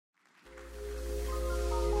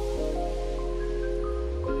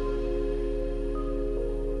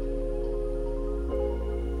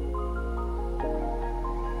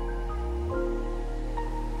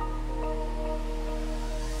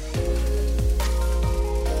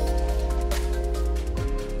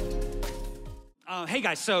hey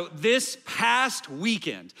guys, so this past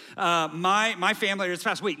weekend, my family, this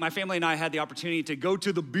past week, my family and I had the opportunity to go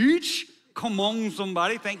to the beach. Come on,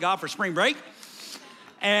 somebody, thank God for spring break.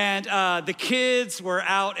 And the kids were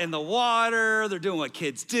out in the water. They're doing what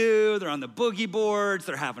kids do. They're on the boogie boards.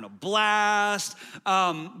 They're having a blast.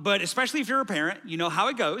 But especially if you're a parent, you know how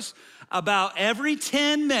it goes. About every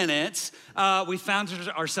 10 minutes, we found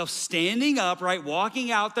ourselves standing up, right,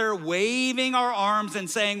 walking out there, waving our arms and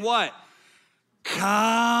saying what?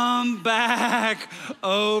 Come back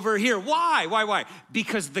over here. Why?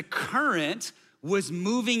 Because the current was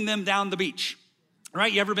moving them down the beach.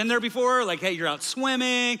 Right, you ever been there before? Like, hey, you're out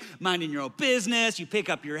swimming, minding your own business, you pick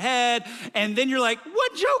up your head, and then you're like,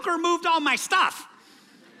 what joker moved all my stuff?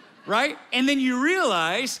 Right? And then you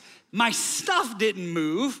realize my stuff didn't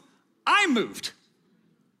move, I moved.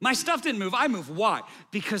 My stuff didn't move, I moved. Why?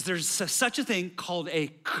 Because there's such a thing called a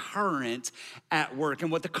current at work.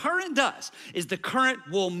 And what the current does is the current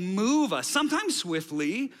will move us, sometimes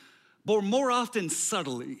swiftly, but more often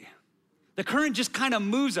subtly. The current just kind of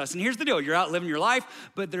moves us. And here's the deal, you're out living your life,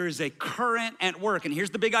 but there is a current at work. And here's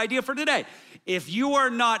the big idea for today. If you are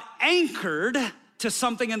not anchored to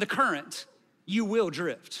something in the current, you will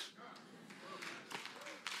drift.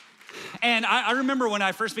 And I remember when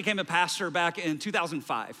I first became a pastor back in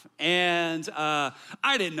 2005, and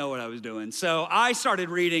I didn't know what I was doing. So I started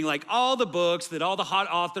reading like all the books that all the hot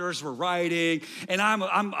authors were writing, and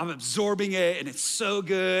I'm absorbing it, and it's so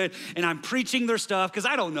good, and I'm preaching their stuff, because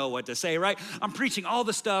I don't know what to say, right? I'm preaching all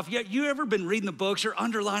the stuff. Yeah, you ever been reading the books, you're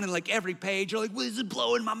underlining like every page, you're like, what is it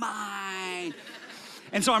blowing my mind?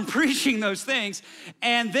 And so I'm preaching those things,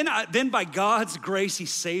 and then by God's grace, he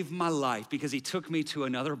saved my life because he took me to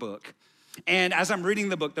another book. And as I'm reading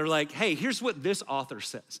the book, they're like, hey, here's what this author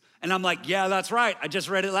says. And I'm like, yeah, that's right. I just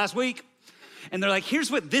read it last week. And they're like, here's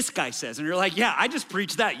what this guy says. And you're like, yeah, I just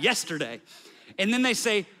preached that yesterday. And then they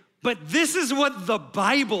say, but this is what the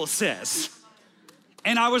Bible says.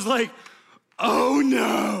 And I was like, oh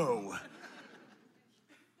no.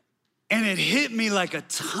 And it hit me like a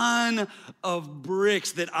ton of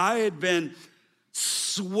bricks that I had been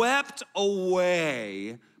swept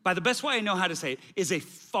away by, the best way I know how to say it, is a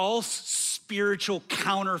false spiritual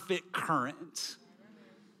counterfeit current.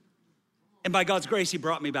 And by God's grace, he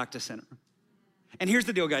brought me back to center. And here's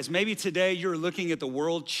the deal, guys. Maybe today you're looking at the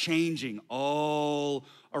world changing all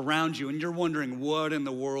around you, and you're wondering what in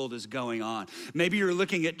the world is going on. Maybe you're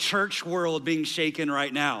looking at church world being shaken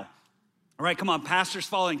right now. All right, come on, pastors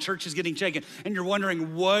falling, churches getting shaken, and you're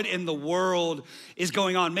wondering what in the world is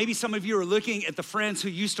going on. Maybe some of you are looking at the friends who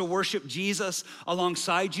used to worship Jesus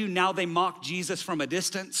alongside you. Now they mock Jesus from a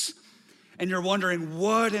distance, and you're wondering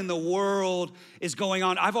what in the world is going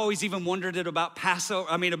on. I've always even wondered it about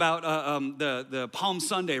the Palm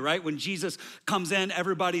Sunday, right? When Jesus comes in,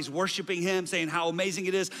 everybody's worshiping him, saying how amazing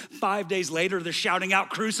it is. 5 days later, they're shouting out,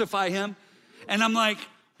 crucify him. And I'm like,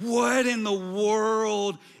 what in the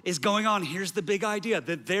world is going on? Here's the big idea,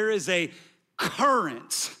 that there is a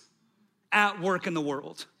current at work in the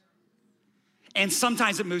world. And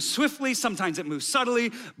sometimes it moves swiftly, sometimes it moves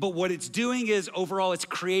subtly, but what it's doing is overall it's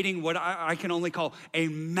creating what I can only call a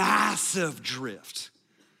massive drift.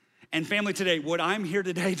 And family, today, what I'm here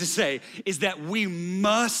today to say is that we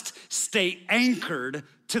must stay anchored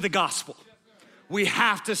to the gospel. We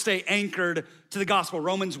have to stay anchored to the gospel.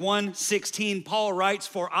 Romans 1:16, Paul writes,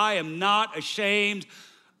 for I am not ashamed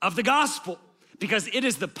of the gospel, because it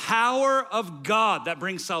is the power of God that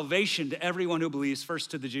brings salvation to everyone who believes,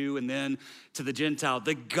 first to the Jew and then to the Gentile.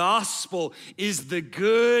 The gospel is the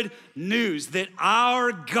good news that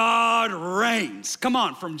our God reigns. Come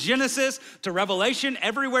on, from Genesis to Revelation,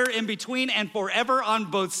 everywhere in between and forever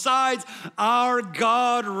on both sides, our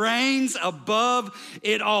God reigns above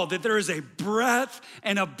it all. That there is a breadth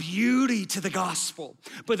and a beauty to the gospel,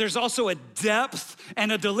 but there's also a depth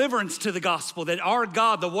and a deliverance to the gospel, that our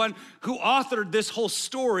God, the one who authored this whole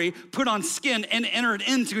story, put on skin and entered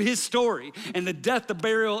into his story. And the death, the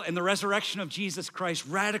burial, and the resurrection of Jesus Christ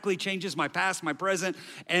radically changes my past, my present,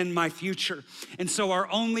 and my future. And so our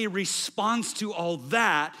only response to all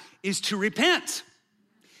that is to repent,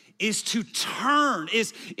 is to turn,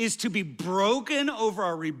 is to be broken over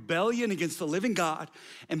our rebellion against the living God,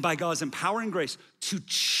 and by God's empowering grace, to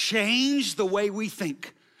change the way we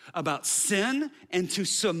think about sin and to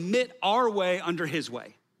submit our way under his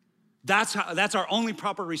way. That's our only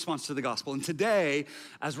proper response to the gospel. And today,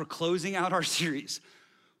 as we're closing out our series,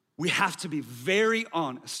 we have to be very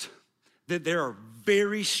honest that there are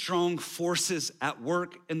very strong forces at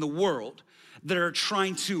work in the world that are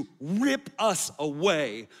trying to rip us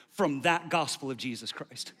away from that gospel of Jesus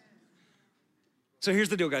Christ. So here's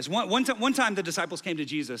the deal, guys. One time the disciples came to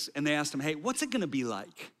Jesus and they asked him, hey, what's it gonna be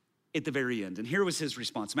like at the very end? And here was his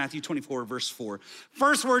response, Matthew 24, verse 4.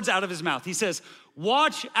 First words out of his mouth, he says,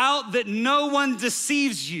 watch out that no one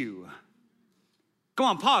deceives you. Come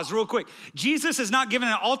on, pause real quick. Jesus is not giving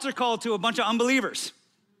an altar call to a bunch of unbelievers.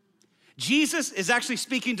 Jesus is actually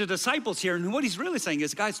speaking to disciples here, and what he's really saying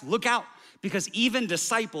is, guys, look out, because even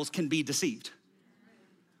disciples can be deceived.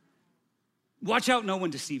 Watch out, no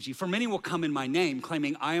one deceives you, for many will come in my name,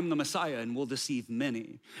 claiming I am the Messiah, and will deceive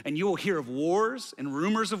many. And you will hear of wars and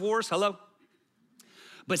rumors of wars, hello?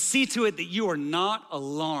 But see to it that you are not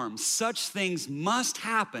alarmed. Such things must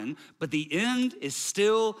happen, but the end is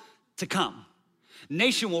still to come.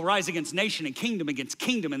 Nation will rise against nation and kingdom against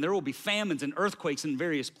kingdom, and there will be famines and earthquakes in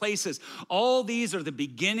various places. All these are the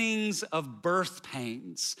beginnings of birth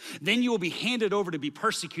pains. Then you will be handed over to be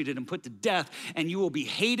persecuted and put to death, and you will be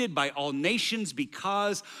hated by all nations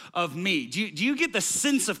because of me. Do you get the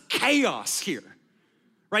sense of chaos here?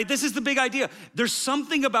 Right? This is the big idea. There's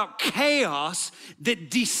something about chaos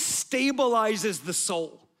that destabilizes the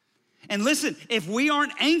soul. And listen, if we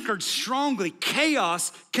aren't anchored strongly,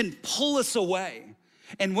 chaos can pull us away.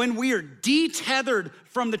 And when we are detethered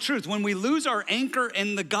from the truth, when we lose our anchor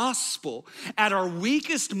in the gospel, at our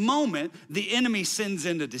weakest moment, the enemy sends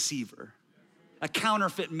in a deceiver, a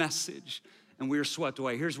counterfeit message, and we are swept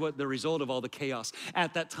away. Here's what the result of all the chaos.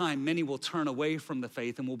 At that time, many will turn away from the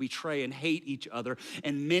faith and will betray and hate each other,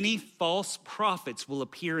 and many false prophets will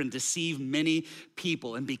appear and deceive many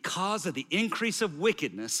people. And because of the increase of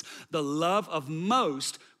wickedness, the love of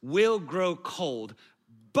most will grow cold.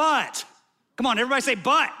 But, come on, everybody say,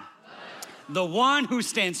 but. The one who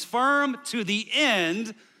stands firm to the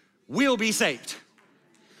end will be saved.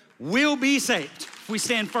 Will be saved if we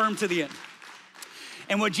stand firm to the end.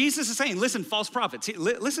 And what Jesus is saying, listen, false prophets,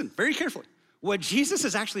 listen very carefully. What Jesus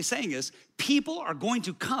is actually saying is people are going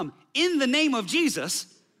to come in the name of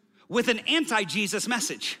Jesus with an anti-Jesus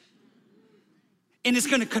message. And it's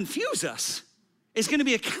gonna confuse us. It's gonna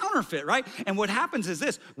be a counterfeit, right? And what happens is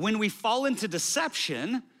this, when we fall into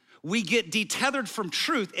deception, we get detethered from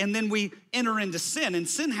truth, and then we enter into sin. And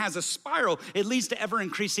sin has a spiral. It leads to ever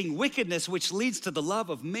increasing wickedness, which leads to the love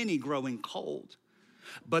of many growing cold.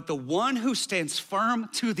 But the one who stands firm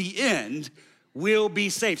to the end will be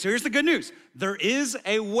saved. So here's the good news. There is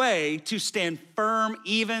a way to stand firm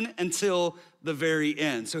even until the very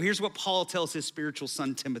end. So here's what Paul tells his spiritual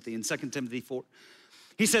son Timothy in 2 Timothy 4.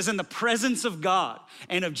 He says, in the presence of God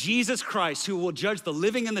and of Jesus Christ, who will judge the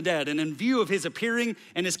living and the dead, and in view of his appearing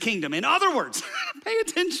and his kingdom. In other words, pay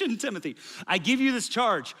attention, Timothy. I give you this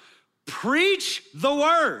charge. Preach the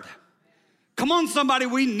word. Come on, somebody,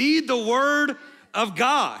 we need the word of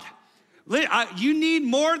God. You need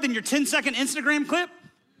more than your 10-second Instagram clip?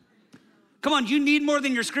 Come on, you need more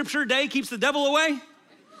than your scripture a day keeps the devil away?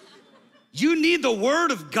 You need the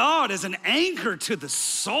word of God as an anchor to the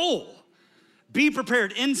soul. Be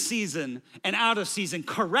prepared in season and out of season.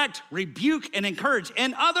 Correct, rebuke, and encourage.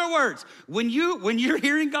 In other words, when you're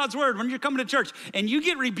hearing God's word, when you're coming to church and you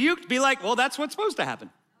get rebuked, be like, well, that's what's supposed to happen.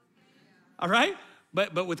 All right?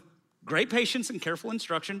 But with great patience and careful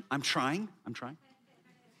instruction, I'm trying.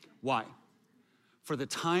 Why? For the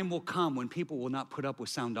time will come when people will not put up with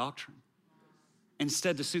sound doctrine.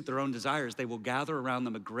 Instead, to suit their own desires, they will gather around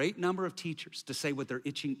them a great number of teachers to say what their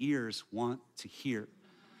itching ears want to hear.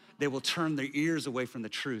 They will turn their ears away from the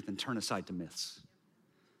truth and turn aside to myths.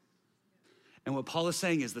 And what Paul is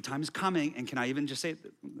saying is the time is coming, and can I even just say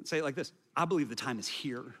it like this? I believe the time is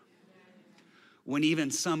here when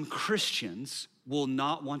even some Christians will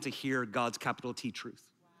not want to hear God's capital T truth.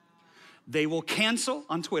 They will cancel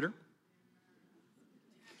on Twitter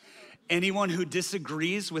anyone who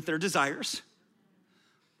disagrees with their desires,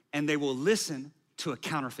 and they will listen to a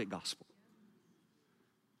counterfeit gospel.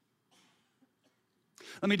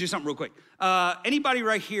 Let me do something real quick. Anybody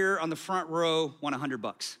right here on the front row want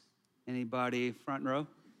 $100? Anybody front row?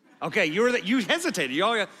 Okay, you hesitated. You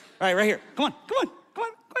all right, right here. Come on.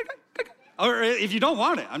 Or if you don't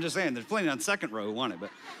want it, I'm just saying, there's plenty on second row who want it, but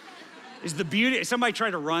is the beauty, somebody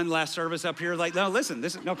tried to run last service up here, like, no, listen,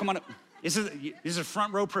 come on up. This is a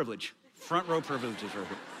front row privilege. Front row privileges right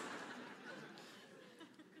here.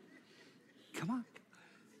 Come on.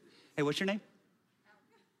 Hey, what's your name?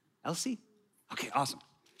 Elsie? Okay, awesome.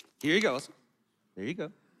 Here you go, Elsie. There you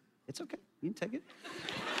go. It's okay, you can take it.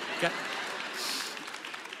 Okay.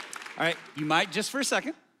 All right, you might, just for a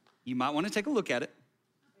second, you might want to take a look at it.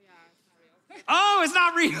 Oh, it's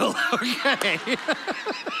not real. Okay.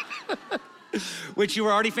 Which you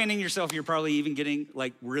were already fanning yourself. You're probably even getting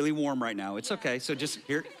like really warm right now. It's okay. So just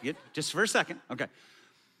here, just for a second. Okay.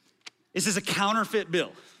 This is a counterfeit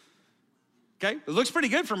bill. Okay, it looks pretty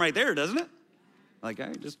good from right there, doesn't it? Like, all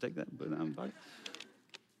right, just take that and put it on the pocket.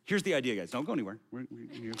 Here's the idea, guys. Don't go anywhere.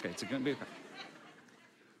 You're okay. It's gonna be okay.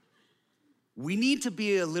 We need to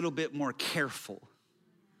be a little bit more careful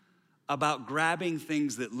about grabbing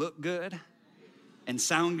things that look good and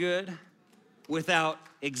sound good without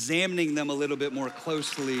examining them a little bit more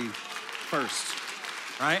closely first,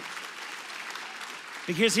 right?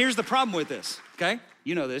 Because here's the problem with this, okay?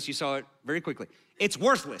 You know this, you saw it very quickly. It's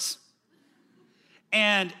worthless.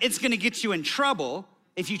 And it's gonna get you in trouble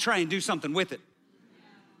if you try and do something with it.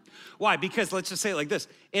 Why? Because let's just say it like this.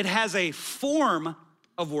 It has a form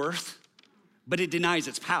of worth, but it denies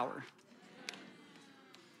its power.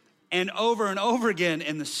 And over again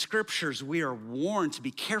in the scriptures, we are warned to be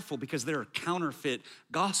careful because there are counterfeit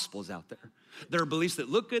gospels out there. There are beliefs that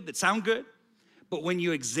look good, that sound good, but when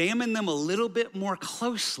you examine them a little bit more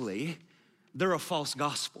closely, they're a false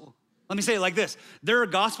gospel. Let me say it like this. There are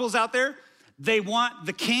gospels out there, they want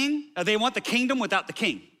the kingdom without the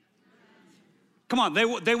king. Come on,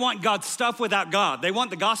 they want God's stuff without God. They want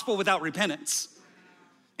the gospel without repentance.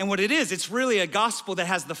 And what it is, it's really a gospel that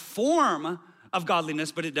has the form of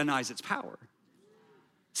godliness, but it denies its power.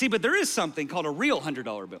 See, but there is something called a real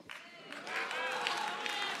 $100 bill.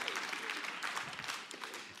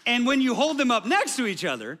 And when you hold them up next to each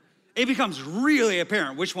other, it becomes really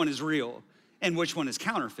apparent which one is real and which one is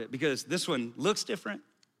counterfeit, because this one looks different,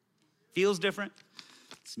 feels different,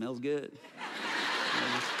 smells good,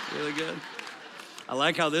 really good. I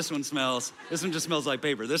like how this one smells. This one just smells like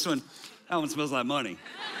paper. That one smells like money. You know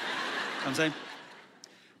what I'm saying?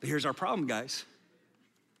 But here's our problem, guys.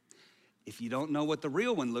 If you don't know what the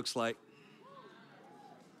real one looks like,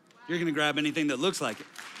 you're gonna grab anything that looks like it.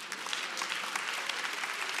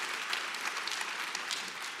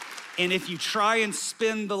 And if you try and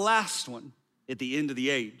spin the last one at the end of the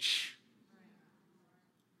age,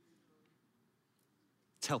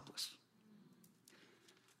 it's helpless.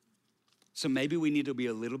 So maybe we need to be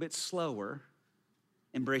a little bit slower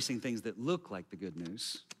embracing things that look like the good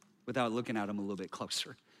news without looking at them a little bit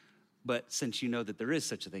closer. But since you know that there is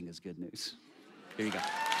such a thing as good news, here you go.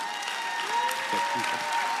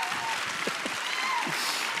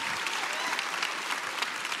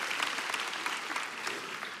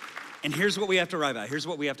 And here's what we have to arrive at. Here's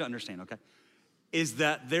what we have to understand, okay? Is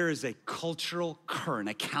that there is a cultural current,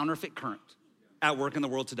 a counterfeit current at work in the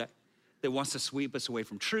world today that wants to sweep us away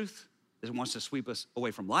from truth, that wants to sweep us away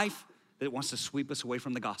from life, that wants to sweep us away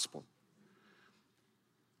from the gospel.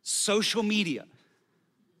 Social media,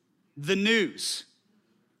 the news,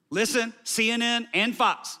 listen, CNN and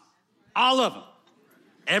Fox, all of them,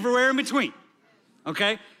 everywhere in between,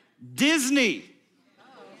 okay? Disney,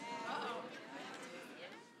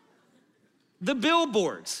 the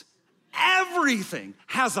billboards, everything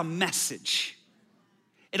has a message.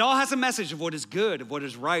 It all has a message of what is good, of what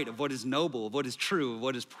is right, of what is noble, of what is true, of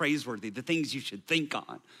what is praiseworthy, the things you should think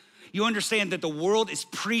on. You understand that the world is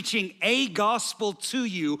preaching a gospel to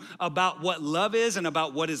you about what love is and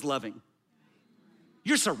about what is loving.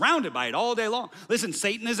 You're surrounded by it all day long. Listen,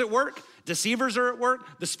 Satan is at work, deceivers are at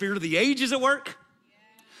work, the spirit of the age is at work.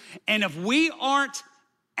 And if we aren't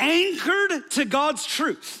anchored to God's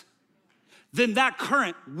truth, then that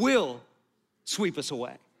current will sweep us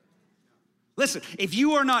away. Listen, if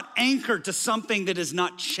you are not anchored to something that is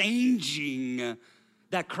not changing,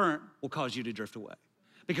 that current will cause you to drift away.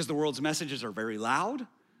 Because the world's messages are very loud,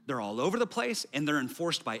 they're all over the place, and they're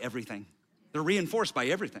enforced by everything. They're reinforced by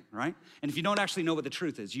everything, right? And if you don't actually know what the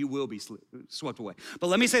truth is, you will be swept away. But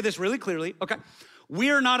let me say this really clearly, okay?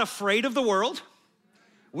 We are not afraid of the world.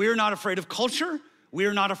 We are not afraid of culture. We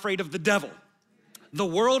are not afraid of the devil. The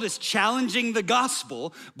world is challenging the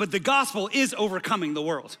gospel, but the gospel is overcoming the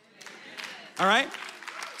world. All right?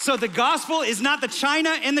 So the gospel is not the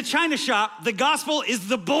china in the china shop. The gospel is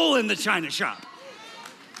the bull in the china shop.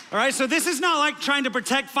 All right, so this is not like trying to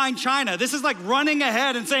protect fine china. This is like running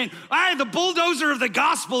ahead and saying, all right, the bulldozer of the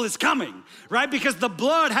gospel is coming, right? Because the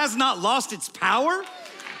blood has not lost its power.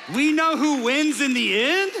 We know who wins in the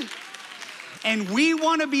end. And we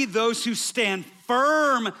want to be those who stand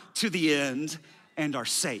firm to the end and are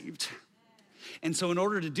saved. And so in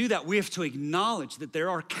order to do that, we have to acknowledge that there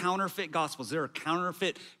are counterfeit gospels, there are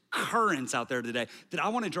counterfeit currents out there today that I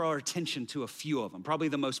want to draw our attention to a few of them, probably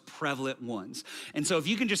the most prevalent ones. And so if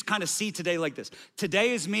you can just kind of see today like this, today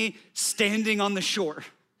is me standing on the shore,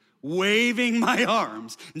 waving my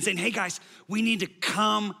arms and saying, hey guys, we need to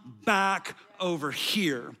come back over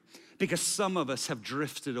here because some of us have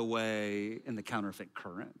drifted away in the counterfeit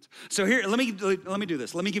current. So here, let me do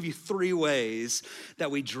this. Let me give you 3 ways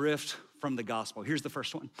that we drift from the gospel. Here's the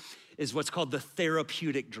first one, is what's called the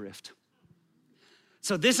therapeutic drift.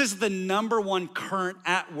 So this is the number one current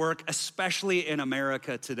at work, especially in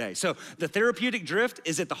America today. So the therapeutic drift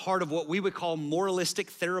is at the heart of what we would call moralistic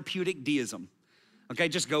therapeutic deism. Okay,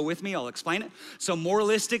 just go with me, I'll explain it. So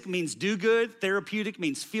moralistic means do good, therapeutic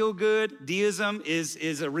means feel good, deism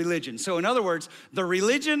is a religion. So in other words, the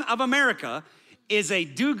religion of America is a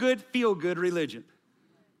do good, feel good religion.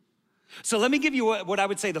 So let me give you what I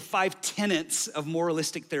would say the 5 tenets of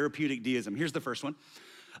moralistic therapeutic deism. Here's the first one.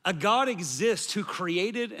 A God exists who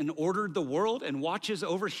created and ordered the world and watches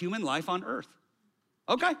over human life on earth.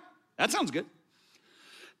 Okay, that sounds good.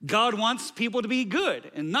 God wants people to be good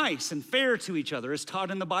and nice and fair to each other, as taught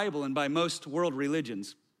in the Bible and by most world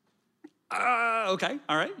religions. Okay,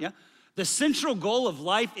 all right, yeah. The central goal of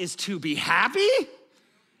life is to be happy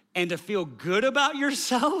and to feel good about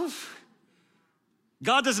yourself.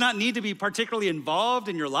 God does not need to be particularly involved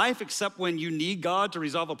in your life except when you need God to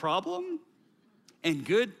resolve a problem. And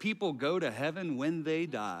good people go to heaven when they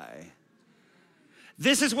die.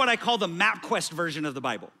 This is what I call the MapQuest version of the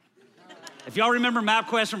Bible. If y'all remember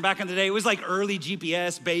MapQuest from back in the day, it was like early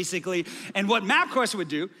GPS basically. And what MapQuest would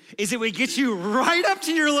do is it would get you right up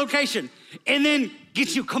to your location and then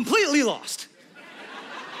get you completely lost.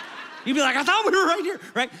 You'd be like, I thought we were right here,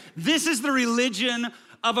 right? This is the religion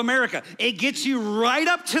of America. It gets you right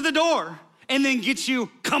up to the door and then gets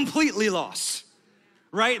you completely lost.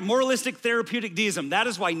 Right? Moralistic therapeutic deism. That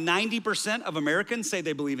is why 90% of Americans say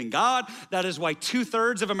they believe in God. That is why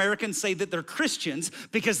 2/3 of Americans say that they're Christians,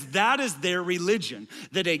 because that is their religion.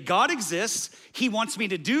 That a God exists, he wants me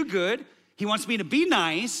to do good, he wants me to be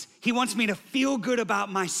nice, he wants me to feel good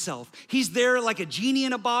about myself. He's there like a genie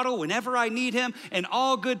in a bottle whenever I need him, and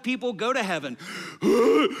all good people go to heaven.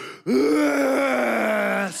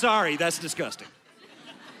 Sorry, that's disgusting.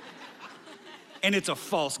 And it's a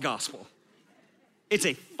false gospel. It's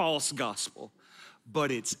a false gospel,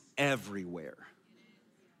 but it's everywhere.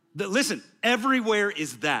 Listen, everywhere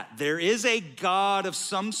is that. There is a God of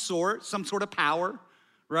some sort of power,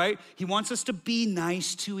 right? He wants us to be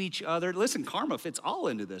nice to each other. Listen, karma fits all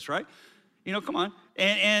into this, right? You know, come on.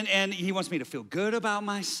 And he wants me to feel good about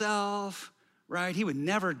myself, right? He would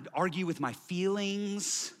never argue with my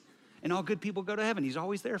feelings. And all good people go to heaven. He's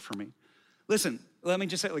always there for me. Listen, let me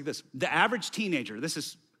just say it like this. The average teenager, this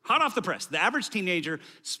is hot off the press, the average teenager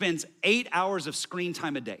spends 8 hours of screen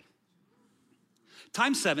time a day.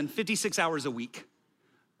 Times 7, 56 hours a week,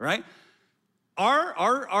 right?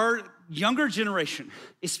 Our younger generation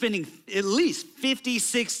is spending at least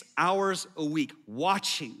 56 hours a week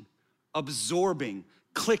watching, absorbing,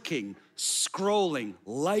 clicking, scrolling,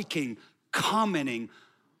 liking, commenting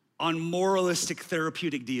on moralistic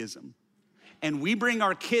therapeutic deism. And we bring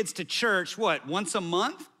our kids to church, once a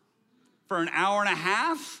month? For an hour and a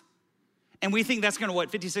half, and we think that's gonna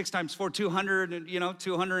 56 times 4, 200,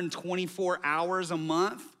 224 hours a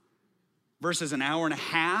month versus an hour and a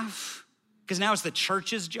half, because now it's the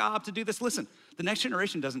church's job to do this. Listen, the next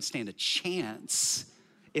generation doesn't stand a chance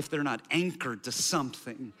if they're not anchored to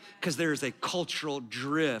something, because there's a cultural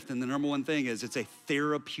drift, and the number one thing is it's a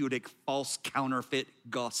therapeutic, false, counterfeit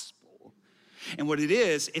gospel. And what it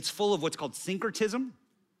is, it's full of what's called syncretism,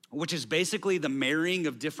 which is basically the marrying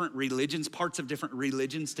of different religions, parts of different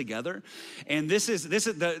religions together. And this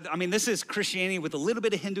is Christianity with a little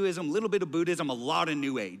bit of Hinduism, a little bit of Buddhism, a lot of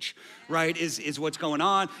New Age, right, is what's going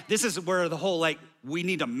on. This is where the whole, we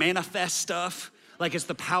need to manifest stuff. Like it's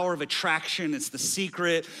the power of attraction, it's the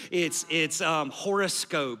secret, it's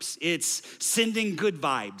horoscopes, it's sending good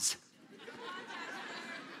vibes.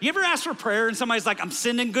 You ever ask for prayer and somebody's like, I'm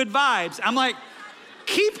sending good vibes? I'm like,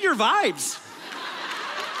 keep your vibes.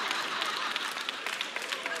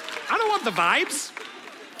 I don't want the vibes.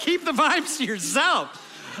 Keep the vibes to yourself.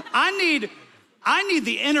 I need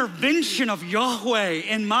the intervention of Yahweh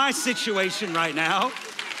in my situation right now.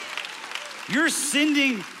 You're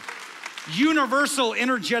sending universal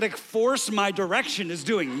energetic force my direction is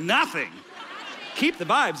doing nothing. Keep the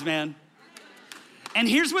vibes, man. And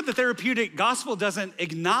here's what the therapeutic gospel doesn't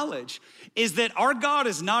acknowledge, is that our God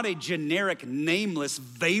is not a generic, nameless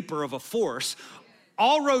vapor of a force.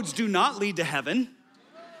 All roads do not lead to heaven.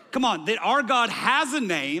 Come on, that our God has a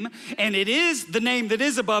name, and it is the name that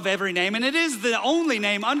is above every name, and it is the only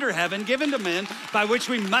name under heaven given to men by which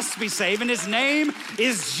we must be saved, and his name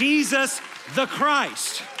is Jesus the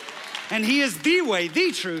Christ. And he is the way,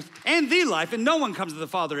 the truth, and the life, and no one comes to the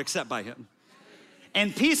Father except by him.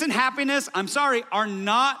 And peace and happiness, I'm sorry, are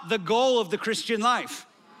not the goal of the Christian life.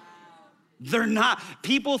 They're not.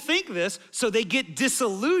 People think this, so they get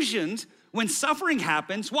disillusioned when suffering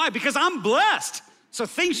happens. Why? Because I'm blessed. So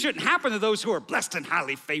things shouldn't happen to those who are blessed and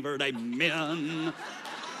highly favored, amen.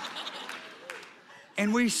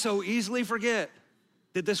 And we so easily forget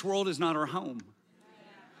that this world is not our home.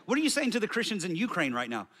 What are you saying to the Christians in Ukraine right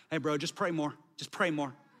now? Hey, bro, just pray more. Just pray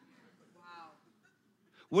more.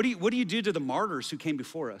 What do you do to the martyrs who came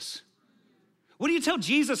before us? What do you tell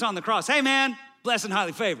Jesus on the cross? Hey, man, blessed and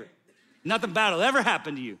highly favored. Nothing bad will ever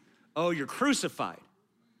happen to you. Oh, you're crucified.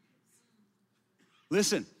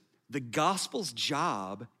 Listen, the gospel's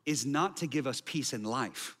job is not to give us peace in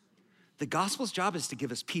life. The gospel's job is to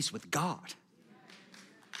give us peace with God.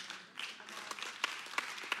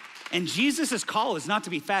 And Jesus' call is not to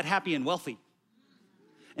be fat, happy, and wealthy.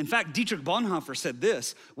 In fact, Dietrich Bonhoeffer said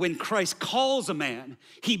this: when Christ calls a man,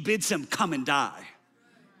 he bids him come and die.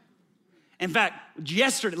 In fact,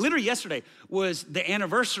 literally yesterday was the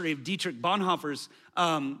anniversary of Dietrich Bonhoeffer's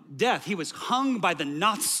death. He was hung by the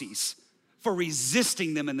Nazis for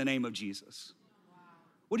resisting them in the name of Jesus.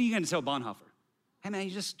 What are you gonna tell Bonhoeffer? Hey man,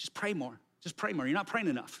 you just pray more. Just pray more. You're not praying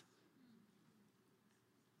enough.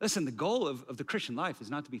 Listen, the goal of the Christian life is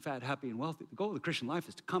not to be fat, happy, and wealthy. The goal of the Christian life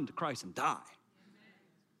is to come to Christ and die.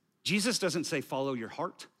 Jesus doesn't say follow your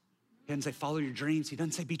heart. He doesn't say follow your dreams. He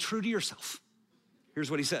doesn't say be true to yourself. Here's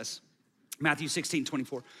what he says. Matthew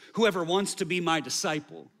 16:24. Whoever wants to be my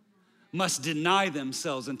disciple must deny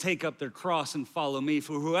themselves and take up their cross and follow me.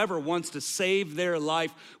 For whoever wants to save their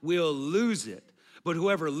life will lose it. But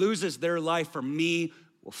whoever loses their life for me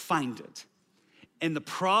will find it. And the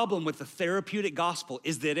problem with the therapeutic gospel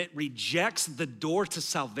is that it rejects the door to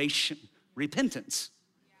salvation, repentance.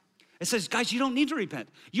 It says, guys, you don't need to repent.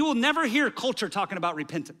 You will never hear culture talking about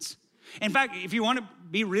repentance. In fact, if you want to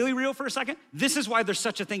be really real for a second, this is why there's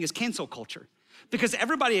such a thing as cancel culture. Because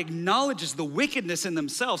everybody acknowledges the wickedness in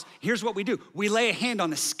themselves. Here's what we do. We lay a hand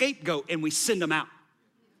on the scapegoat and we send them out.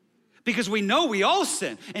 Because we know we all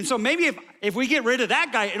sin. And so maybe if we get rid of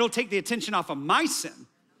that guy, it'll take the attention off of my sin.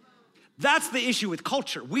 That's the issue with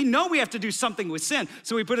culture. We know we have to do something with sin,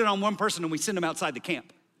 so we put it on one person and we send them outside the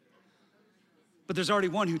camp. But there's already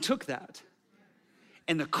one who took that.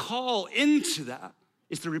 And the call into that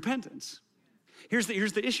is through repentance. Here's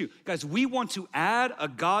the issue. Guys, we want to add a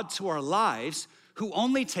God to our lives who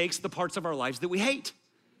only takes the parts of our lives that we hate.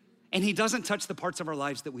 And he doesn't touch the parts of our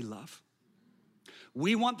lives that we love.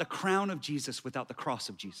 We want the crown of Jesus without the cross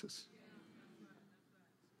of Jesus.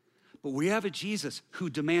 But we have a Jesus who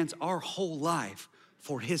demands our whole life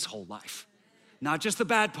for his whole life. Not just the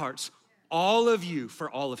bad parts, all of you for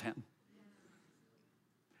all of him.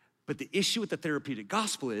 But the issue with the therapeutic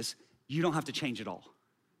gospel is you don't have to change it all.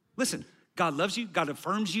 Listen, God loves you. God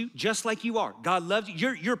affirms you just like you are. God loves you.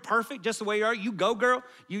 You're perfect just the way you are. You go, girl.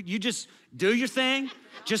 You just do your thing.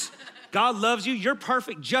 God loves you. You're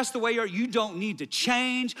perfect just the way you are. You don't need to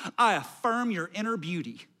change. I affirm your inner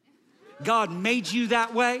beauty. God made you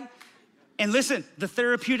that way. And listen, the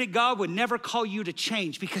therapeutic God would never call you to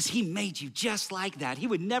change because he made you just like that. He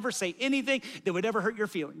would never say anything that would ever hurt your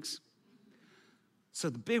feelings. So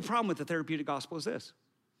the big problem with the therapeutic gospel is this,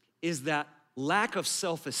 is that lack of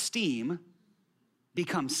self-esteem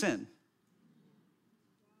becomes sin.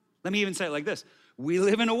 Let me even say it like this. We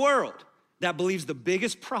live in a world that believes the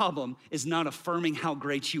biggest problem is not affirming how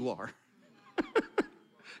great you are.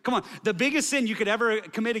 Come on, the biggest sin you could ever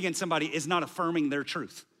commit against somebody is not affirming their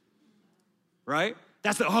truth. Right?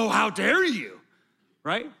 That's how dare you,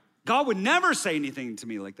 right? God would never say anything to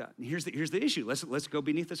me like that. And here's the issue. Let's go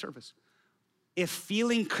beneath the surface. If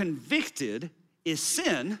feeling convicted is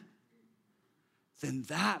sin, then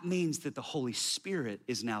that means that the Holy Spirit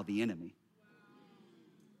is now the enemy.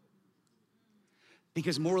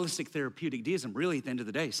 Because moralistic therapeutic deism, really at the end of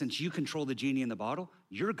the day, since you control the genie in the bottle,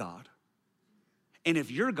 you're God. And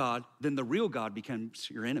if you're God, then the real God becomes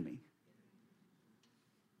your enemy.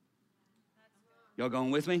 Y'all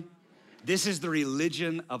going with me? This is the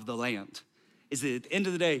religion of the land. Is that at the end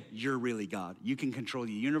of the day, you're really God. You can control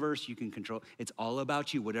the universe, it's all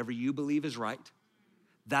about you. Whatever you believe is right.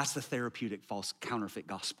 That's the therapeutic false counterfeit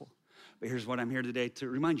gospel. But here's what I'm here today to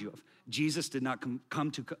remind you of. Jesus did not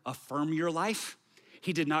come to affirm your life.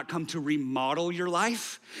 He did not come to remodel your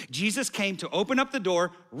life. Jesus came to open up the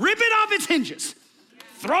door, rip it off its hinges,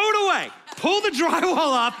 throw it away, pull the drywall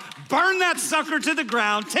off, burn that sucker to the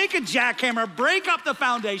ground, take a jackhammer, break up the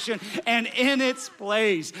foundation, and in its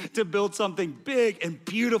place to build something big and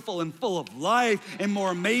beautiful and full of life and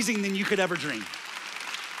more amazing than you could ever dream.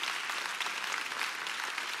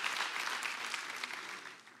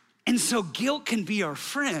 And so guilt can be our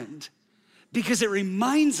friend because it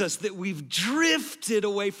reminds us that we've drifted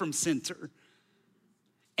away from center.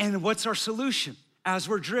 And what's our solution as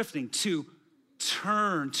we're drifting? To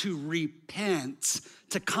turn, to repent,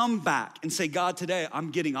 to come back and say, God, today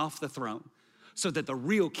I'm getting off the throne so that the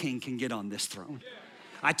real king can get on this throne.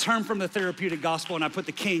 I turn from the therapeutic gospel and I put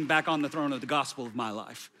the king back on the throne of the gospel of my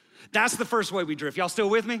life. That's the first way we drift. Y'all still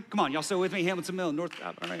with me? Come on, y'all still with me? Hamilton Mill, North,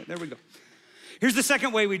 all right, there we go. Here's the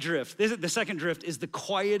second way we drift. The second drift is the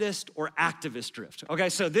quietist or activist drift. Okay,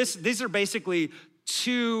 so these are basically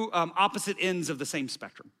two opposite ends of the same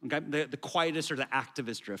spectrum, okay? The quietist or the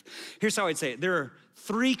activist drift. Here's how I'd say it. There are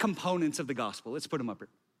three components of the gospel. Let's put them up here.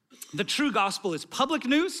 The true gospel is public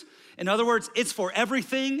news. In other words, it's for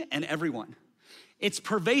everything and everyone. It's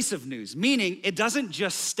pervasive news, meaning it doesn't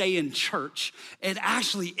just stay in church, it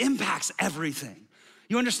actually impacts everything.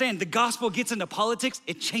 You understand, the gospel gets into politics,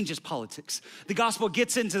 it changes politics. The gospel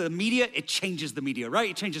gets into the media, it changes the media,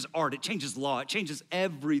 right? It changes art, it changes law, it changes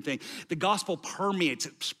everything. The gospel permeates,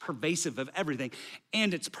 it's pervasive of everything,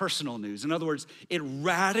 and it's personal news. In other words, it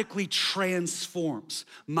radically transforms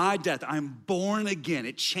my death. I'm born again.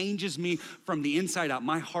 It changes me from the inside out,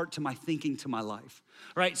 my heart to my thinking to my life.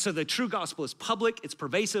 Right, so the true gospel is public, it's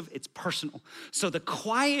pervasive, it's personal. So the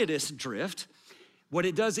quietist drift, what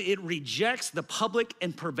it does, it rejects the public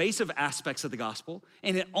and pervasive aspects of the gospel,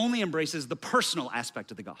 and it only embraces the personal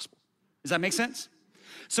aspect of the gospel. Does that make sense?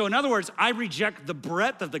 So in other words, I reject the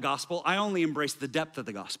breadth of the gospel, I only embrace the depth of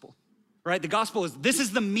the gospel, right? The gospel this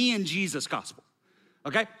is the me and Jesus gospel,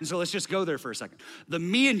 okay? And so let's just go there for a second. The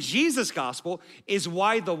me and Jesus gospel is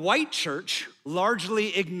why the white church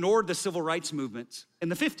largely ignored the civil rights movements in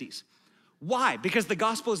the 50s. Why? Because the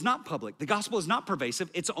gospel is not public. The gospel is not pervasive.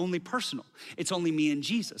 It's only personal. It's only me and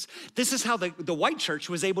Jesus. This is how the white church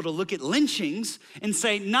was able to look at lynchings and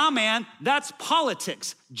say, nah, man, that's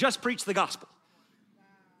politics. Just preach the gospel.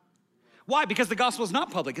 Why? Because the gospel is not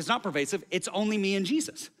public. It's not pervasive. It's only me and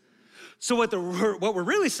Jesus. So what we're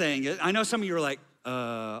really saying is, I know some of you are like,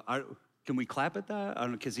 can we clap at that? I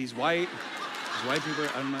don't know, because he's white. He's white people,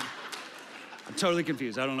 I don't know. I'm totally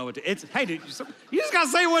confused. I don't know what to, hey, dude, you just gotta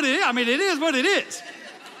say what it is. I mean, it is what it is.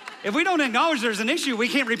 If we don't acknowledge there's an issue, we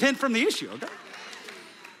can't repent from the issue, okay?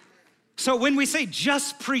 So when we say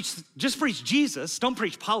just preach Jesus, don't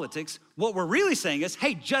preach politics, what we're really saying is,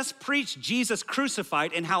 hey, just preach Jesus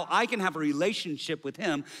crucified and how I can have a relationship with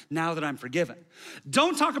him now that I'm forgiven.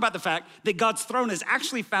 Don't talk about the fact that God's throne is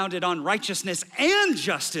actually founded on righteousness and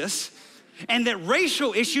justice, and that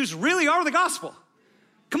racial issues really are the gospel.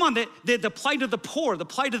 Come on, the plight of the poor, the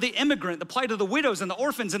plight of the immigrant, the plight of the widows and the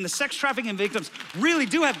orphans and the sex trafficking victims really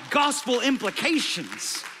do have gospel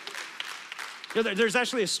implications. You know, there's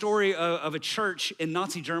actually a story of a church in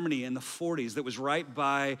Nazi Germany in the 40s that was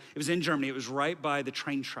it was in Germany, it was right by the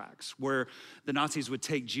train tracks where the Nazis would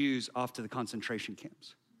take Jews off to the concentration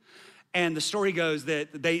camps. And the story goes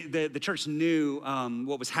that the church knew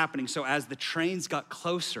what was happening, so as the trains got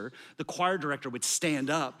closer, the choir director would stand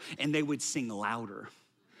up and they would sing louder.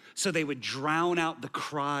 So they would drown out the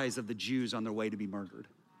cries of the Jews on their way to be murdered.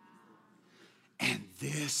 And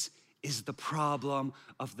this is the problem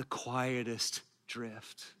of the quietist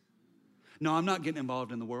drift. No, I'm not getting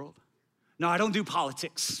involved in the world. No, I don't do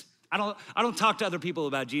politics. I don't talk to other people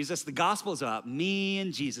about Jesus. The gospel is about me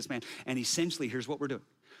and Jesus, man. And essentially, here's what we're doing.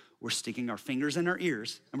 We're sticking our fingers in our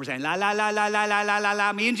ears and we're saying, la, la, la, la, la, la, la, la,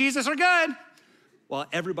 la, me and Jesus are good, while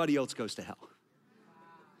everybody else goes to hell.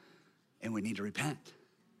 And we need to repent.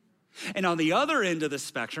 And on the other end of the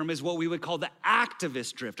spectrum is what we would call the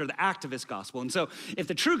activist drift or the activist gospel. And so if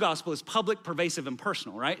the true gospel is public, pervasive, and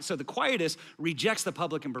personal, right? So the quietist rejects the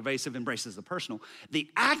public and pervasive, embraces the personal. The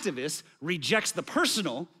activist rejects the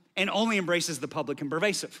personal and only embraces the public and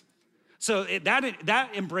pervasive. So that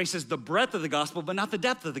embraces the breadth of the gospel, but not the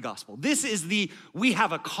depth of the gospel. This is the we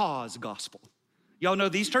have a cause gospel. Y'all know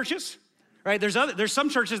these churches? Right, there's some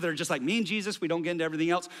churches that are just like me and Jesus, we don't get into everything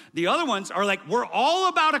else. The other ones are like, we're all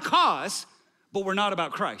about a cause, but we're not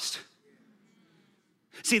about Christ.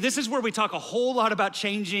 See, this is where we talk a whole lot about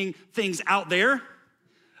changing things out there,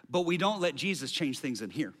 but we don't let Jesus change things in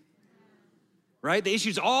here. Right? The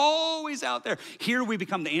issue's always out there. Here we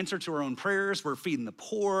become the answer to our own prayers. We're feeding the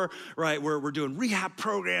poor, right? We're doing rehab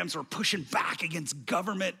programs. We're pushing back against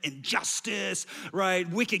government injustice, right?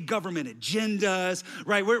 Wicked government agendas,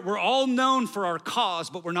 right? We're all known for our cause,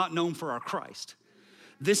 but we're not known for our Christ.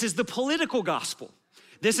 This is the political gospel.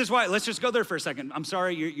 This is why, let's just go there for a second. I'm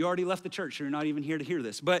sorry, you already left the church. You're not even here to hear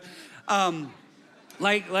this. But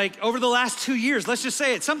like over the last 2 years, let's just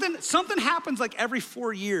say it, something happens like every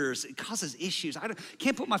 4 years. It causes issues. I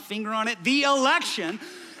can't put my finger on it. The election.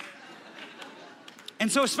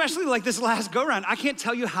 And so especially like this last go round, I can't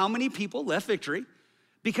tell you how many people left Victory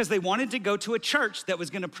because they wanted to go to a church that was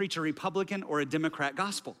gonna preach a Republican or a Democrat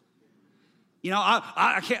gospel. You know,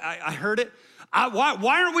 I heard it.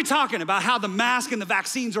 Why aren't we talking about how the mask and the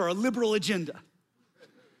vaccines are a liberal agenda?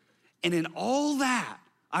 And in all that,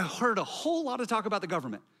 I heard a whole lot of talk about the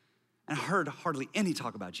government, and I heard hardly any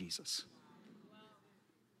talk about Jesus.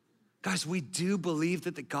 Guys, we do believe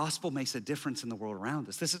that the gospel makes a difference in the world around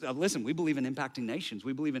us. Listen, we believe in impacting nations.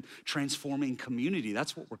 We believe in transforming community.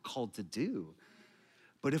 That's what we're called to do.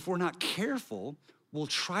 But if we're not careful, we'll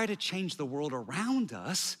try to change the world around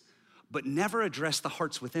us, but never address the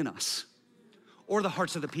hearts within us or the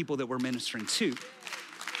hearts of the people that we're ministering to.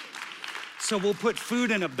 So we'll put food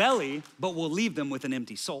in a belly, but we'll leave them with an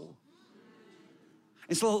empty soul.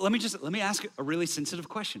 And so let me ask a really sensitive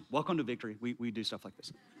question. Welcome to Victory. We do stuff like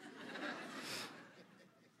this.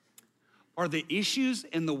 Are the issues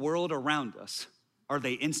in the world around us, are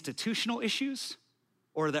they institutional issues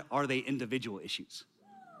or are they individual issues?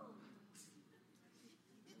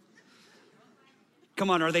 Come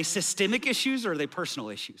on, are they systemic issues or are they personal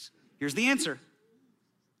issues? Here's the answer.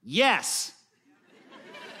 Yes.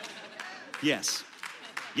 Yes.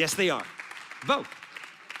 Yes, they are. Both.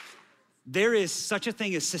 There is such a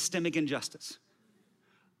thing as systemic injustice.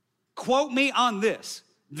 Quote me on this.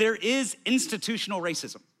 There is institutional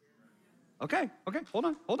racism. Okay,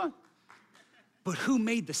 hold on. But who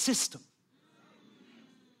made the system?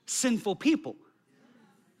 Sinful people.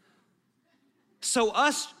 So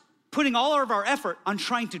us putting all of our effort on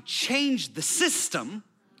trying to change the system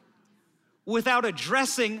without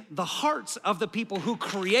addressing the hearts of the people who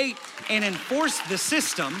create and enforce the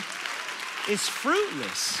system is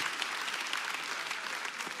fruitless.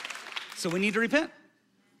 So we need to repent.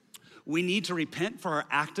 We need to repent for our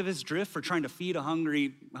activist drift, for trying to feed a hungry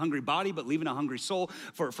body, but leaving a hungry soul,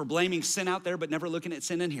 for blaming sin out there, but never looking at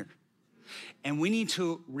sin in here. And we need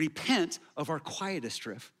to repent of our quietest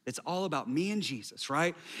drift. It's all about me and Jesus,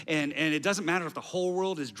 right? And it doesn't matter if the whole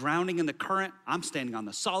world is drowning in the current. I'm standing on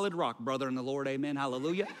the solid rock, brother in the Lord, amen,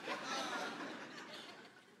 hallelujah.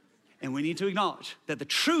 And we need to acknowledge that the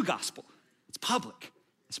true gospel, it's public,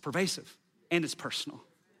 it's pervasive, and it's personal.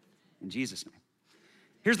 In Jesus' name.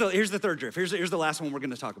 Here's the third drift. Here's the last one we're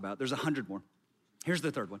gonna talk about. There's 100 more. Here's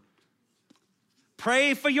the third one.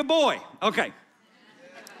 Pray for your boy. Okay.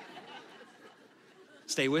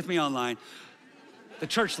 Stay with me online. The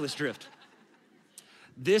churchless drift.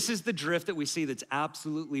 This is the drift that we see that's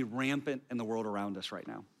absolutely rampant in the world around us right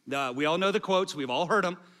now. We all know the quotes, we've all heard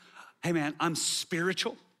them. Hey man, I'm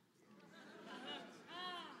spiritual,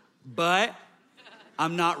 but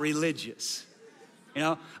I'm not religious. You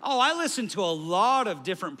know, I listen to a lot of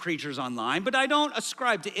different preachers online, but I don't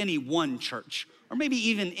ascribe to any one church or maybe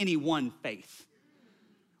even any one faith.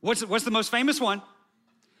 What's the most famous one?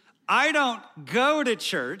 I don't go to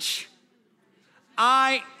church,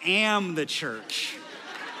 I am the church.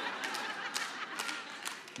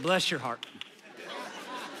 Bless your heart.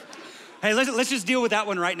 Hey, let's just deal with that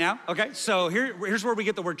one right now, okay? So here's where we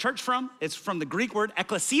get the word church from. It's from the Greek word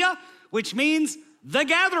ekklesia, which means the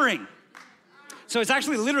gathering. So it's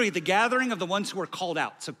actually literally the gathering of the ones who are called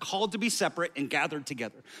out. So called to be separate and gathered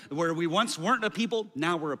together. Where we once weren't a people,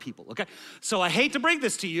 now we're a people, okay? So I hate to break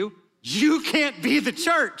this to you, you can't be the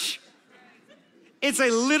church. It's a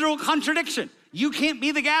literal contradiction. You can't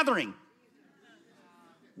be the gathering.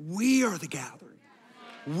 We are the gathering.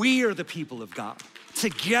 We are the people of God.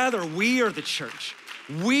 Together, we are the church.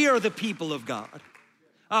 We are the people of God.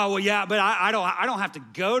 Oh, well, yeah, but I don't have to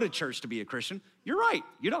go to church to be a Christian. You're right,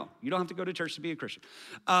 you don't. You don't have to go to church to be a Christian.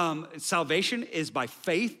 Salvation is by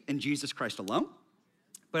faith in Jesus Christ alone.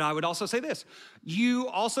 But I would also say this, you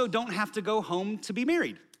also don't have to go home to be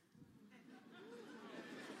married.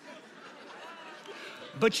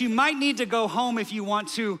 But you might need to go home if you want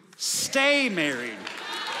to stay married.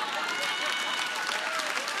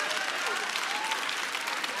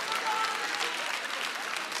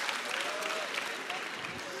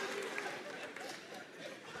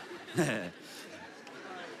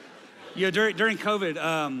 You know, during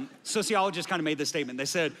COVID, sociologists kind of made this statement. They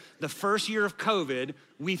said, the first year of COVID,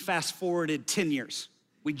 we fast forwarded 10 years.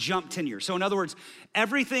 We jumped 10 years. So in other words,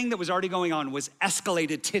 everything that was already going on was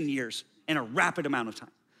escalated 10 years in a rapid amount of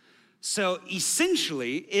time. So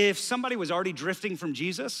essentially, if somebody was already drifting from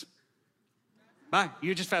Jesus, bye,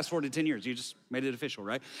 you just fast forwarded 10 years. You just made it official,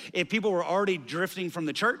 right? If people were already drifting from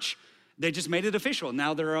the church, they just made it official.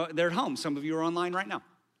 Now they're at home. Some of you are online right now.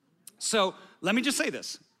 So let me just say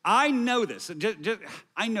this. I know this.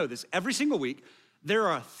 I know this. Every single week, there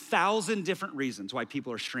are 1,000 different reasons why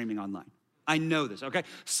people are streaming online. I know this, okay?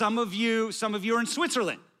 Some of you are in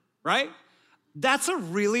Switzerland, right? That's a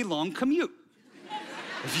really long commute.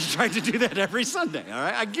 If you try to do that every Sunday, all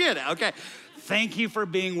right? I get it, okay? Thank you for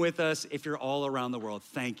being with us. If you're all around the world,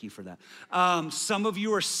 thank you for that. Some of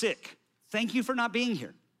you are sick. Thank you for not being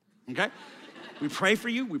here, okay? We pray for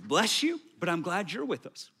you, we bless you, but I'm glad you're with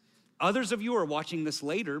us. Others of you are watching this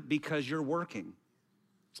later because you're working.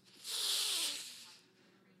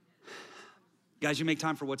 Guys, you make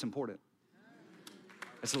time for what's important.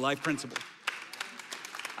 That's a life principle.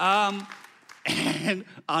 And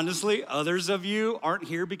honestly, others of you aren't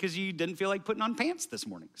here because you didn't feel like putting on pants this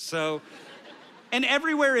morning. So, and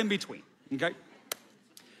everywhere in between, okay?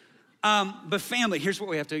 But family, here's what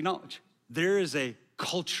we have to acknowledge. There is a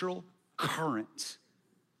cultural current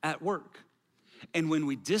at work. And when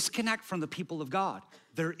we disconnect from the people of God,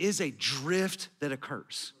 there is a drift that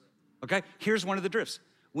occurs, okay? Here's one of the drifts.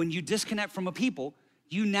 When you disconnect from a people,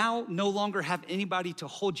 you now no longer have anybody to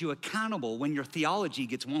hold you accountable when your theology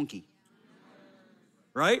gets wonky.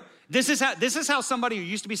 Right? This is how somebody who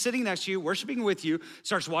used to be sitting next to you, worshiping with you,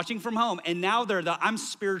 starts watching from home, and now they're I'm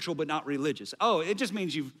spiritual but not religious. Oh, it just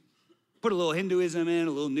means you've put a little Hinduism in,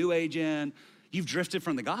 a little New Age in. You've drifted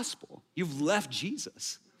from the gospel. You've left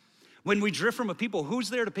Jesus. When we drift from a people, who's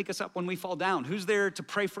there to pick us up when we fall down? Who's there to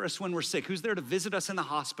pray for us when we're sick? Who's there to visit us in the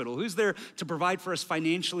hospital? Who's there to provide for us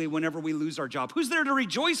financially whenever we lose our job? Who's there to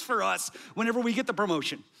rejoice for us whenever we get the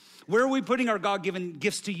promotion? Where are we putting our God-given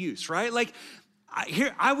gifts to use, right? Like,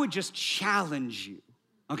 here, I would just challenge you,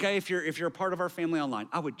 okay? If you're a part of our family online,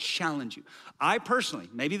 I would challenge you. I personally,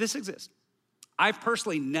 maybe this exists, I've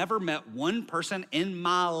personally never met one person in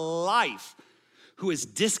my life who is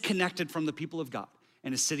disconnected from the people of God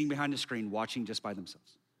and is sitting behind a screen watching just by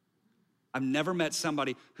themselves. I've never met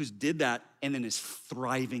somebody who's did that and then is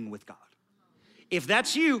thriving with God. If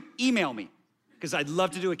that's you, email me, because I'd love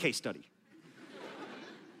to do a case study.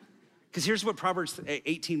 Because here's what Proverbs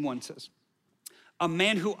 18:1 says. A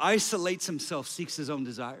man who isolates himself seeks his own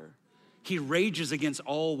desire. He rages against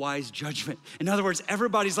all wise judgment. In other words,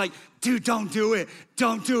 everybody's like, dude, don't do it,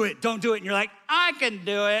 don't do it, don't do it. And you're like, I can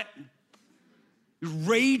do it. You're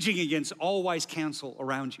raging against all wise counsel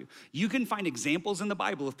around you. You can find examples in the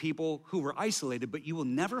Bible of people who were isolated, but you will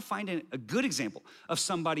never find a good example of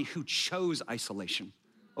somebody who chose isolation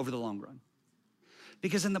over the long run.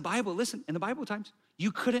 Because in the Bible, listen, in the Bible times,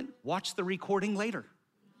 you couldn't watch the recording later.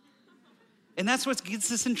 And that's what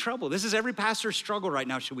gets us in trouble. This is every pastor's struggle right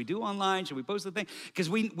now. Should we do online? Should we post the thing? Because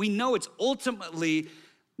we know it's ultimately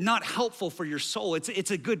not helpful for your soul.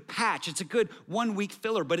 It's a good patch. It's a good 1 week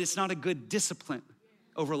filler, but it's not a good discipline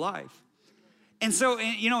over life. And so,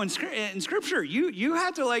 you know, in scripture, you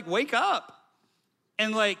had to like wake up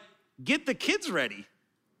and like get the kids ready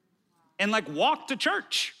and like walk to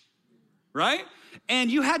church, right?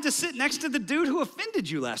 And you had to sit next to the dude who offended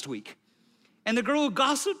you last week and the girl who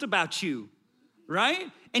gossiped about you,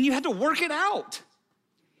 right? And you had to work it out.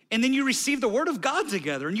 And then you received the word of God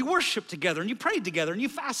together, and you worshiped together, and you prayed together, and you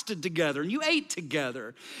fasted together, and you ate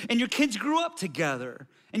together, and your kids grew up together,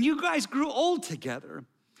 and you guys grew old together.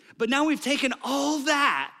 But now we've taken all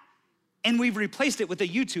that and we've replaced it with a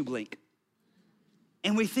YouTube link.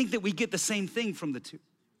 And we think that we get the same thing from the two.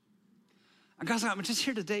 And guys, I'm just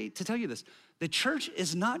here today to tell you this. The church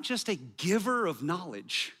is not just a giver of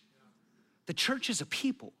knowledge. The church is a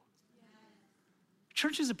people.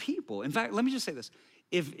 Church is a people. In fact, let me just say this.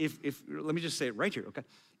 If let me just say it right here, okay?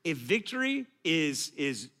 If Victory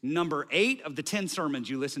is number 8 of the 10 sermons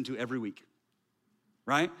you listen to every week,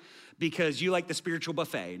 right? Because you like the spiritual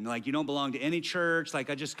buffet, and like you don't belong to any church, like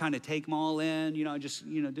I just kind of take them all in, just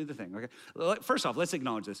do the thing, okay? First off, let's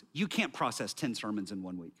acknowledge this. You can't process 10 sermons in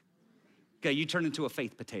 1 week. Okay, you turn into a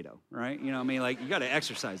faith potato, right? You know what I mean? Like, you gotta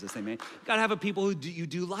exercise this thing, man. You gotta have a people who you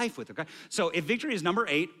do life with, okay? So if Victory is number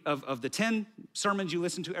 8 of the 10 sermons you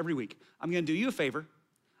listen to every week, I'm gonna do you a favor.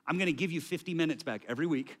 I'm gonna give you 50 minutes back every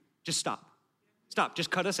week. Just stop. Stop, just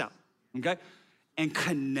cut us out, okay? And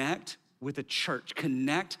connect with a church,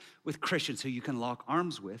 connect with Christians who you can lock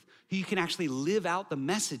arms with, who you can actually live out the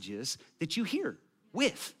messages that you hear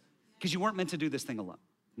with, because you weren't meant to do this thing alone,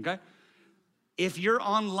 okay? If you're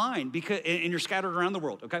online, and you're scattered around the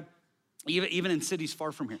world, okay? Even in cities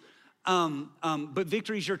far from here. But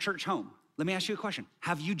Victory is your church home. Let me ask you a question.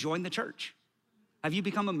 Have you joined the church? Have you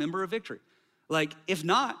become a member of Victory? Like, if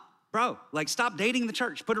not, bro, like stop dating the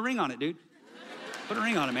church. Put a ring on it, dude. Put a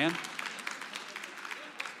ring on it, man.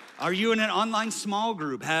 Are you in an online small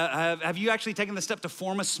group? Have you actually taken the step to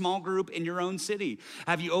form a small group in your own city?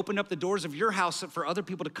 Have you opened up the doors of your house for other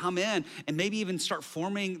people to come in and maybe even start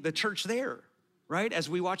forming the church there? Right, as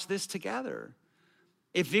we watch this together.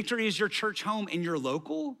 If Victory is your church home and you're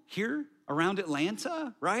local here around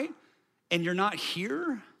Atlanta, right? And you're not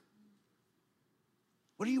here,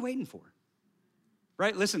 what are you waiting for?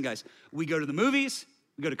 Right, listen guys, we go to the movies,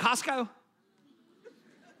 we go to Costco.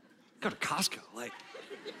 Go to Costco, like,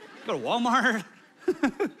 go to Walmart,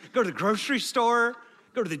 go to the grocery store,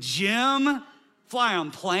 go to the gym, fly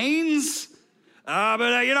on planes.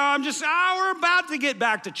 we're about to get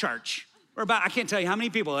back to church. I can't tell you how many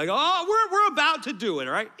people, they go, we're about to do it,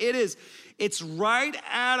 all right? It's right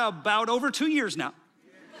at about over 2 years now.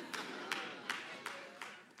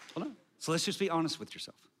 Hold on. So let's just be honest with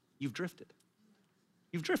yourself. You've drifted.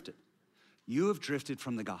 You've drifted. You have drifted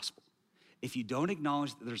from the gospel. If you don't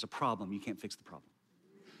acknowledge that there's a problem, you can't fix the problem.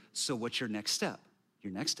 So what's your next step?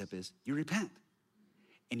 Your next step is you repent.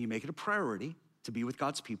 And you make it a priority to be with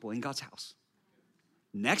God's people in God's house.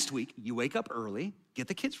 Next week, you wake up early, get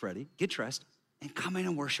the kids ready, get dressed, and come in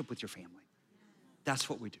and worship with your family. That's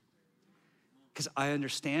what we do. Because I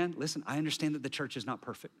understand that the church is not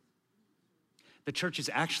perfect. The church is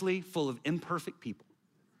actually full of imperfect people,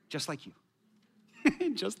 just like you,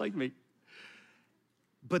 just like me.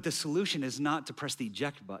 But the solution is not to press the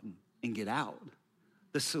eject button and get out.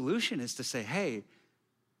 The solution is to say, hey,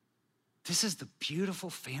 this is the beautiful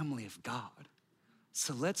family of God.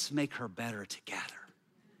 So let's make her better together.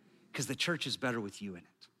 Because the church is better with you in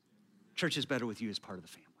it. Church is better with you as part of the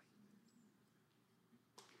family.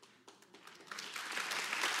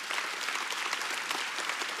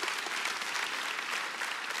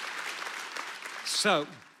 So,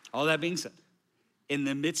 all that being said, in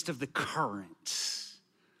the midst of the currents,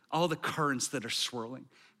 all the currents that are swirling,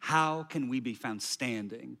 how can we be found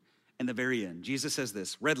standing in the very end? Jesus says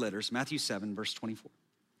this, red letters, Matthew 7, verse 24.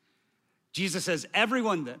 Jesus says,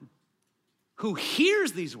 everyone then who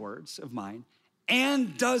hears these words of mine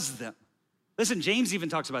and does them. Listen, James even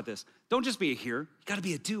talks about this. Don't just be a hearer, you gotta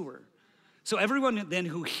be a doer. So everyone then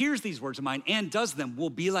who hears these words of mine and does them will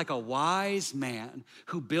be like a wise man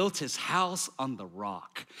who built his house on the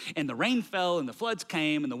rock. And the rain fell and the floods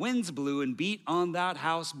came and the winds blew and beat on that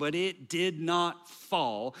house, but it did not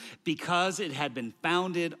fall because it had been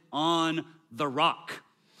founded on the rock.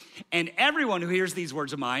 And everyone who hears these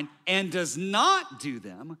words of mine and does not do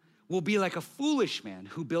them will be like a foolish man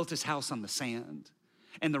who built his house on the sand.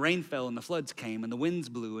 And the rain fell and the floods came and the winds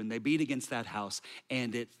blew and they beat against that house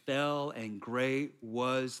and it fell and great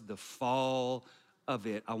was the fall of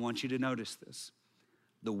it. I want you to notice this.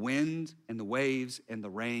 The wind and the waves and the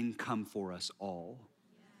rain come for us all.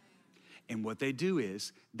 And what they do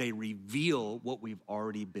is they reveal what we've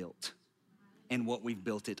already built and what we've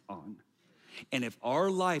built it on. And if our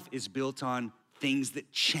life is built on things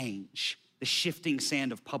that change, the shifting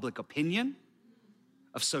sand of public opinion,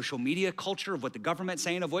 of social media culture, of what the government's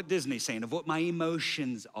saying, of what Disney's saying, of what my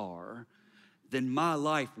emotions are, then my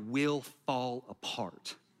life will fall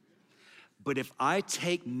apart. But if I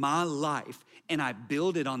take my life and I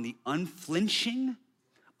build it on the unflinching,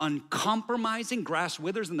 uncompromising, grass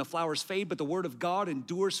withers and the flowers fade, but the word of God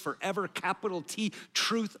endures forever, capital T,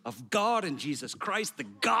 truth of God in Jesus Christ, the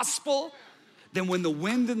gospel, then when the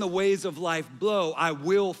wind and the waves of life blow, I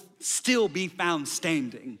will still be found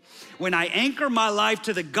standing. When I anchor my life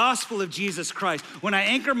to the gospel of Jesus Christ, when I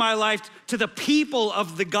anchor my life to the people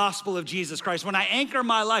of the gospel of Jesus Christ, when I anchor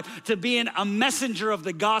my life to being a messenger of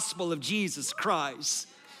the gospel of Jesus Christ,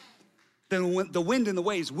 then the wind and the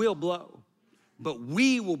waves will blow. But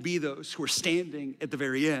we will be those who are standing at the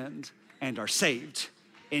very end and are saved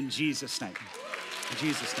in Jesus' name. In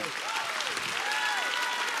Jesus' name.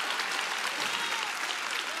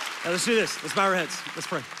 Now let's do this. Let's bow our heads. Let's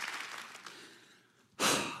pray.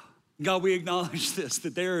 God, we acknowledge this,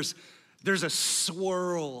 that there's a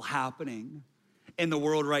swirl happening in the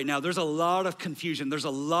world right now. There's a lot of confusion. There's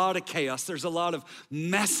a lot of chaos. There's a lot of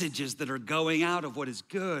messages that are going out of what is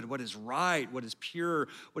good, what is right, what is pure,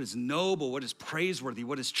 what is noble, what is praiseworthy,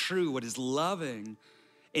 what is true, what is loving.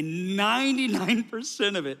 And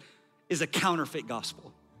 99% of it is a counterfeit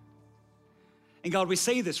gospel. And God, we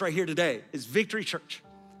say this right here today as Victory Church.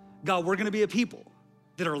 God, we're gonna be a people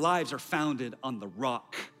that our lives are founded on the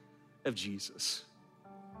rock of Jesus.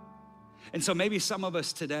 And so maybe some of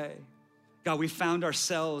us today, God, we found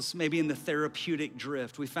ourselves maybe in the therapeutic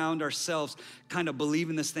drift. We found ourselves kind of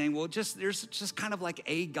believing this thing, well, there's just kind of like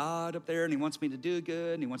a God up there and he wants me to do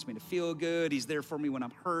good and he wants me to feel good. He's there for me when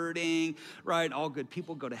I'm hurting, right? All good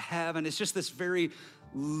people go to heaven. It's just this very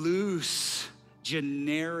loose,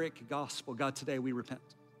 generic gospel. God, today we repent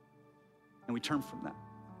and we turn from that.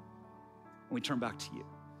 And we turn back to you.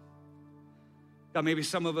 God, maybe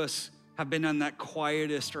some of us have been on that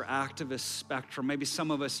quietist or activist spectrum. Maybe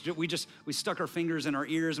some of us, we stuck our fingers in our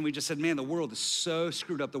ears and we just said, man, the world is so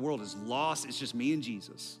screwed up. The world is lost. It's just me and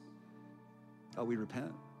Jesus. God, we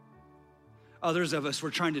repent. Others of us, we're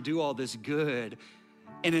trying to do all this good.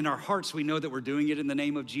 And in our hearts, we know that we're doing it in the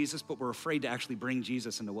name of Jesus, but we're afraid to actually bring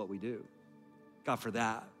Jesus into what we do. God, for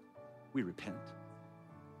that, we repent.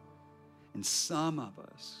 And some of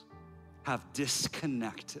us have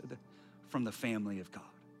disconnected from the family of God.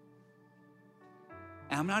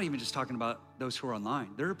 And I'm not even just talking about those who are online.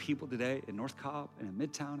 There are people today in North Cobb and in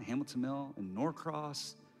Midtown, Hamilton Mill, in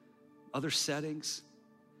Norcross, other settings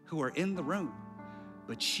who are in the room,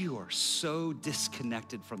 but you are so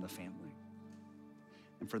disconnected from the family.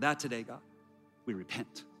 And for that today, God, we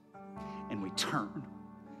repent and we turn.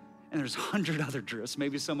 And there's 100 other drifts.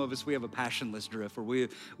 Maybe some of us, we have a passionless drift where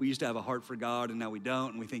we used to have a heart for God and now we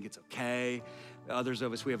don't and we think it's okay. Others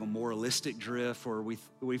of us, we have a moralistic drift where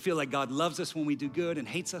we feel like God loves us when we do good and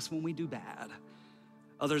hates us when we do bad.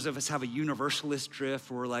 Others of us have a universalist drift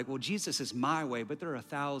where we're like, well, Jesus is my way, but there are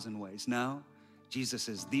 1,000 ways. No, Jesus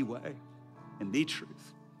is the way and the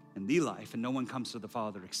truth and the life, and no one comes to the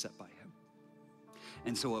Father except by him.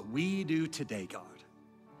 And so what we do today, God,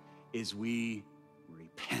 is we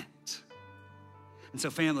repent. And so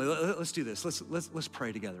family, let's do this. Let's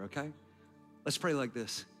pray together, okay? Let's pray like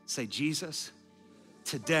this. Say, Jesus,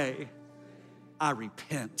 today I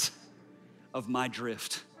repent of my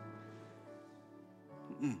drift.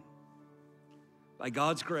 By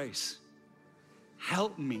God's grace,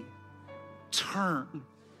 help me turn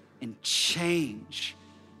and change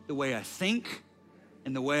the way I think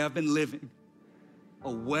and the way I've been living,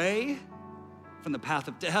 away from the path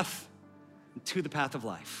of death and to the path of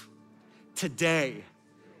life. Today,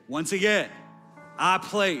 once again, I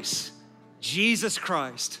place Jesus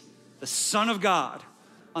Christ, the Son of God,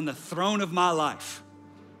 on the throne of my life.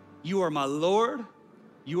 You are my Lord.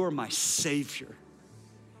 You are my Savior.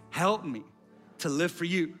 Help me to live for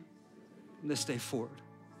you from this day forward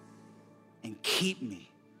and keep me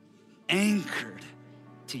anchored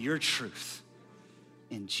to your truth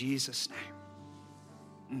in Jesus'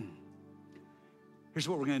 name. Here's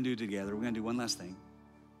what we're gonna do together. We're gonna do one last thing.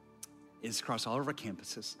 Is across all of our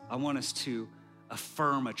campuses, I want us to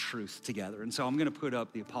affirm a truth together. And so I'm gonna put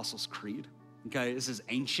up the Apostles' Creed, okay? This is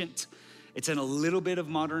ancient. It's in a little bit of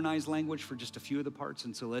modernized language for just a few of the parts.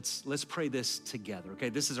 And so let's pray this together, okay?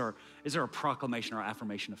 This is our proclamation, our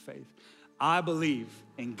affirmation of faith. I believe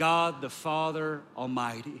in God the Father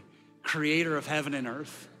Almighty, creator of heaven and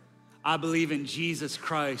earth. I believe in Jesus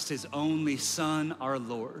Christ, his only Son, our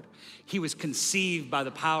Lord. He was conceived by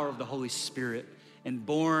the power of the Holy Spirit and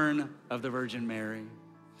born of the Virgin Mary.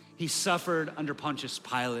 He suffered under Pontius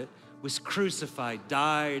Pilate, was crucified,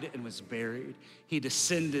 died, and was buried. He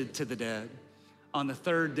descended to the dead. On the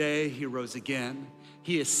third day, he rose again.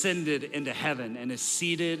 He ascended into heaven and is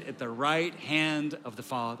seated at the right hand of the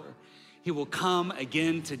Father. He will come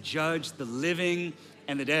again to judge the living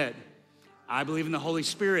and the dead. I believe in the Holy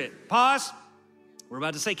Spirit. Pause. We're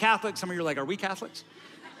about to say Catholic. Some of you are like, are we Catholics?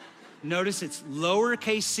 Notice it's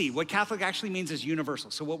lowercase c. What Catholic actually means is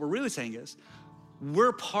universal. So what we're really saying is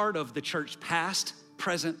we're part of the church past,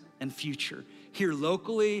 present, and future, here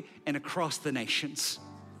locally and across the nations.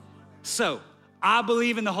 So I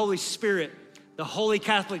believe in the Holy Spirit, the Holy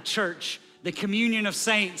Catholic Church, the communion of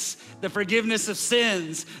saints, the forgiveness of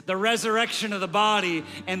sins, the resurrection of the body,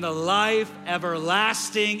 and the life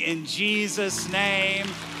everlasting in Jesus' name.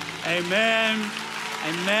 Amen,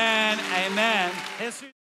 amen, amen.